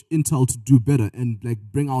push Intel to do better and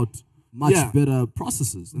bring out much better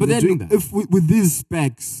processors. But then, doing that. If with these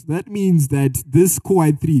specs, that means that this Core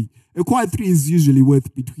i3, a Core i3 is usually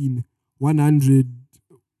worth between $100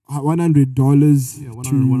 to $150,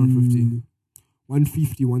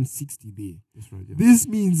 $160 there. That's right. Yeah. This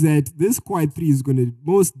means that this Core i3 is going to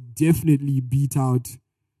most definitely beat out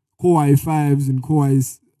Core i5s and Core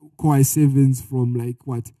i7s from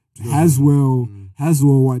Haswell,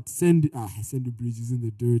 what Sandy Bridge is in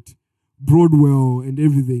the dirt. Broadwell and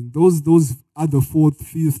everything. Those are the 4th,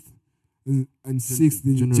 5th, and 6th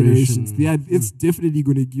generations. It's definitely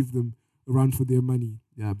going to give them a run for their money.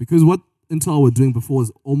 Yeah, because what Intel were doing before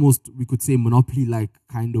was almost, we could say, monopoly-like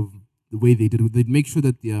kind of the way they did it. They'd make sure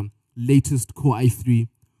that their latest Core i3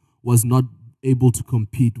 was not able to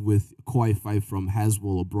compete with Core i5 from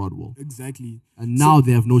Haswell or Broadwell. Exactly. And now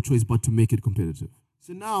they have no choice but to make it competitive.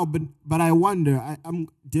 So now, but I wonder, I'm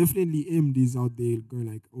definitely AMD's out there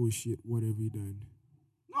going oh shit, what have we done?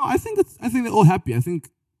 No, I think they're all happy. I think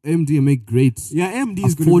AMD make great, AMD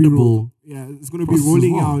is affordable. It's going to be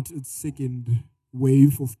rolling out its second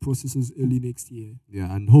wave of processors early next year.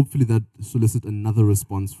 Yeah, and hopefully that solicit another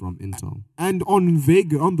response from Intel. And on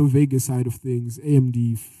the Vega side of things,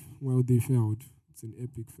 AMD, they failed. It's an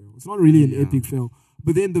epic fail. It's not really an epic fail,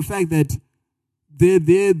 but then the fact that their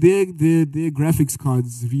graphics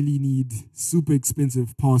cards really need super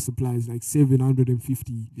expensive power supplies, like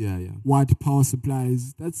 750 watt power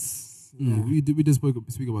supplies. That's we did speak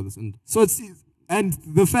about this, and so and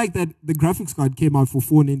the fact that the graphics card came out for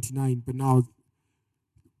 $499, but now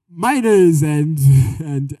miners and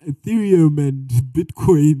Ethereum and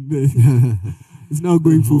Bitcoin is now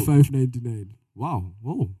going for $599. Wow!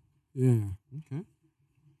 Whoa! Yeah. Okay.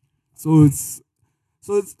 So it's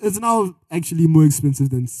So it's now actually more expensive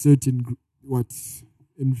than certain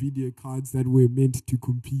NVIDIA cards that were meant to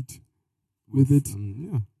compete with it.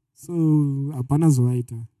 Yeah. So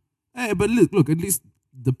Apanazoita. Hey, but look, at least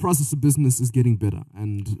the process of business is getting better,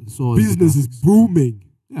 and so business is booming.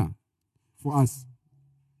 Yeah, for us.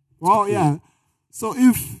 Well, yeah. So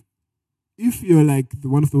if you're like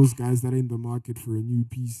one of those guys that are in the market for a new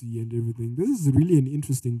PC and everything, this is really an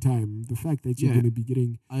interesting time. The fact that you're going to be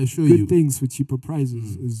getting good things for cheaper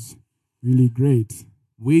prices is really great.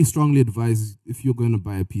 We strongly advise if you're going to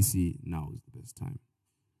buy a PC, now is the best time.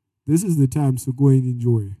 This is the time, so go and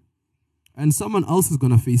enjoy. And someone else is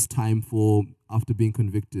going to face time after being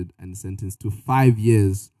convicted and sentenced to 5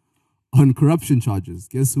 years on corruption charges.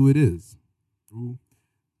 Guess who it is? Ooh.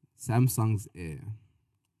 Samsung's heir.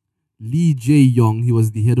 Lee Jae-yong, he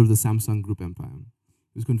was the head of the Samsung Group empire.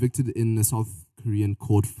 He was convicted in a South Korean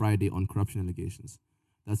court Friday on corruption allegations.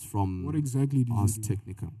 That's from what exactly did Ars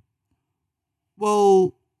Technica.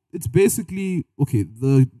 Well, it's basically, okay,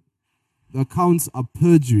 the accounts are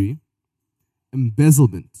perjury,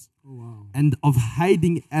 embezzlement, and of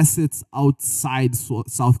hiding assets outside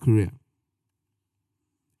South Korea.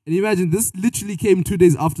 And imagine, this literally came 2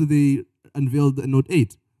 days after they unveiled the Note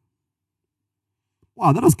 8.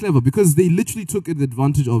 Wow, that was clever, because they literally took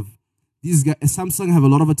advantage of these guys. Samsung have a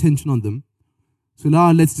lot of attention on them. So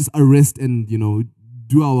now let's just arrest and,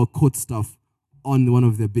 do our court stuff on one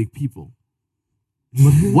of their big people.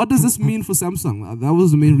 But what does this mean for Samsung? That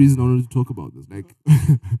was the main reason I wanted to talk about this. Like,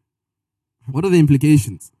 what are the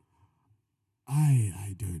implications?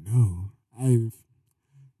 I don't know.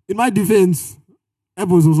 In my defense,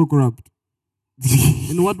 Apple is also corrupt.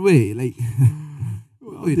 In what way? Like,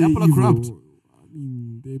 wait, Apple are corrupt? I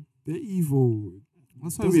mean, they're evil.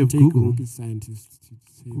 That's why we have Google. Rocket scientists to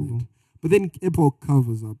say Google. That. But then Apple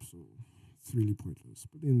covers up, so it's really pointless.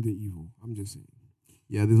 But then they're evil. I'm just saying.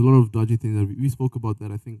 Yeah, there's a lot of dodgy things. We spoke about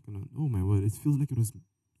that, I think. Oh my word, it feels like it was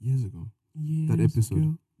years ago. That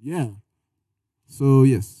episode. Yeah. So,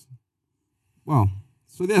 yes. Wow.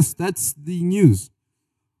 So, yes, that's the news.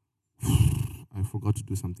 I forgot to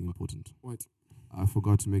do something important. What? I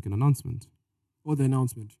forgot to make an announcement. Oh, the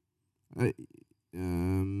announcement. You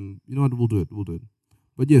know what? We'll do it.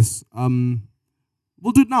 But yes,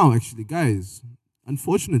 we'll do it now, actually. Guys,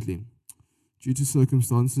 unfortunately, due to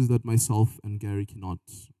circumstances that myself and Gary cannot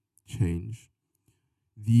change,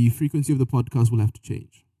 the frequency of the podcast will have to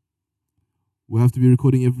change. We'll have to be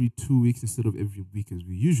recording every 2 weeks instead of every week as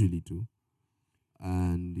we usually do.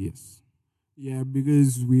 And yes. Yeah,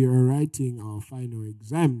 because we are writing our final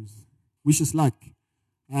exams. Wish us luck.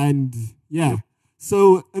 And yeah. Yep.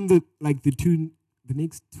 So in the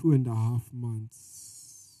next 2.5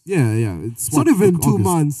 months. Yeah. It's not even 2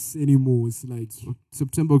 months anymore. It's like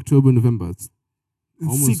September, October, November. It's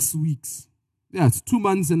almost 6 weeks. Yeah, it's 2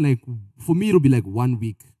 months, and for me it'll be 1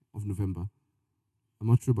 week of November. I'm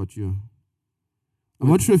not sure about you. I'm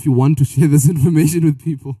not sure if you want to share this information with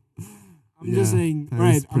people. I'm just saying,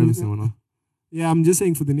 right? I'm just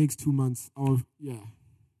saying for the next 2 months.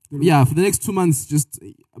 Yeah, for the next 2 months, just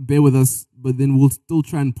bear with us. But then we'll still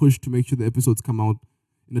try and push to make sure the episodes come out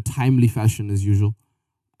in a timely fashion as usual.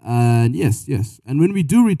 And yes. And when we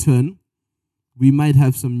do return, we might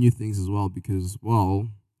have some new things as well because,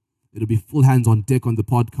 it'll be full hands on deck on the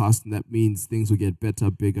podcast, and that means things will get better,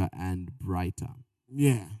 bigger, and brighter.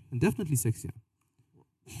 Yeah. And definitely sexier.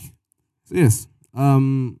 So yes.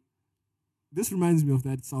 This reminds me of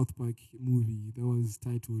that South Park movie that was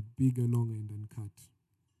titled Bigger, Longer, and Uncut.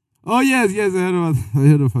 Oh, yes, I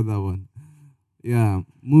heard about that one. Yeah,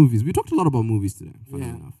 movies. We talked a lot about movies today, funny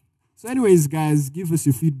enough. So anyways, guys, give us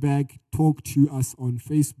your feedback. Talk to us on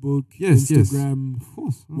Facebook, Instagram, of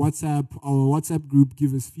course, WhatsApp. Our WhatsApp group,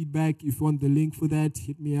 give us feedback. If you want the link for that,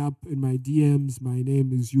 hit me up in my DMs. My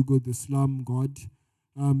name is Hugo the Slum God.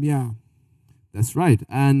 That's right.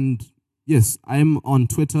 And yes, I'm on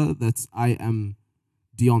Twitter. I am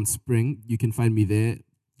Dion Spring. You can find me there.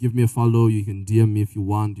 Give me a follow. You can DM me if you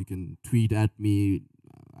want. You can tweet at me.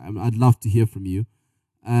 I'd love to hear from you.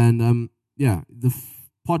 And the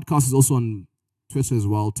podcast is also on Twitter as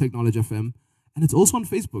well, Technology FM. And it's also on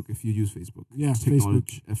Facebook if you use Facebook. Yeah,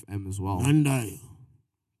 Technology FM as well.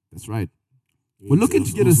 That's right. We're looking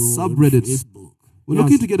to get a subreddit. We're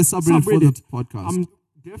looking to get a subreddit for the podcast.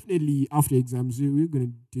 Definitely after exams, we're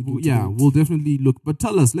going to dig into that. We'll definitely look. But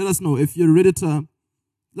let us know. If you're a Redditor,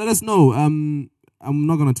 let us know. I'm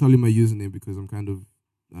not going to tell you my username because I'm kind of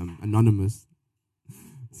anonymous.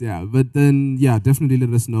 So, but then, definitely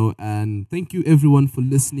let us know. And thank you, everyone, for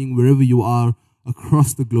listening wherever you are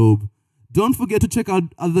across the globe. Don't forget to check out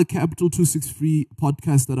other Capital 263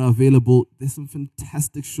 podcasts that are available. There's some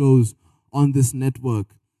fantastic shows on this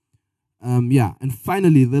network. Yeah, and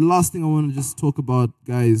finally, the last thing I want to just talk about,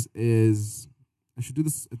 guys, is I should do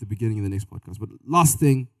this at the beginning of the next podcast. But last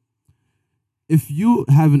thing, if you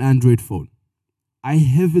have an Android phone, I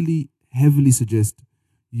heavily suggest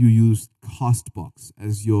you use Castbox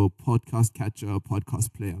as your podcast catcher,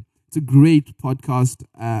 podcast player. It's a great podcast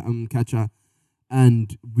catcher,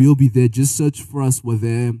 and we'll be there. Just search for us. We're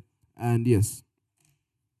there, and yes,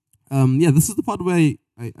 yeah. This is the part where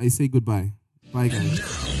I say goodbye. Bye, guys.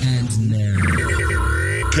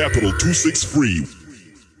 Capital 263.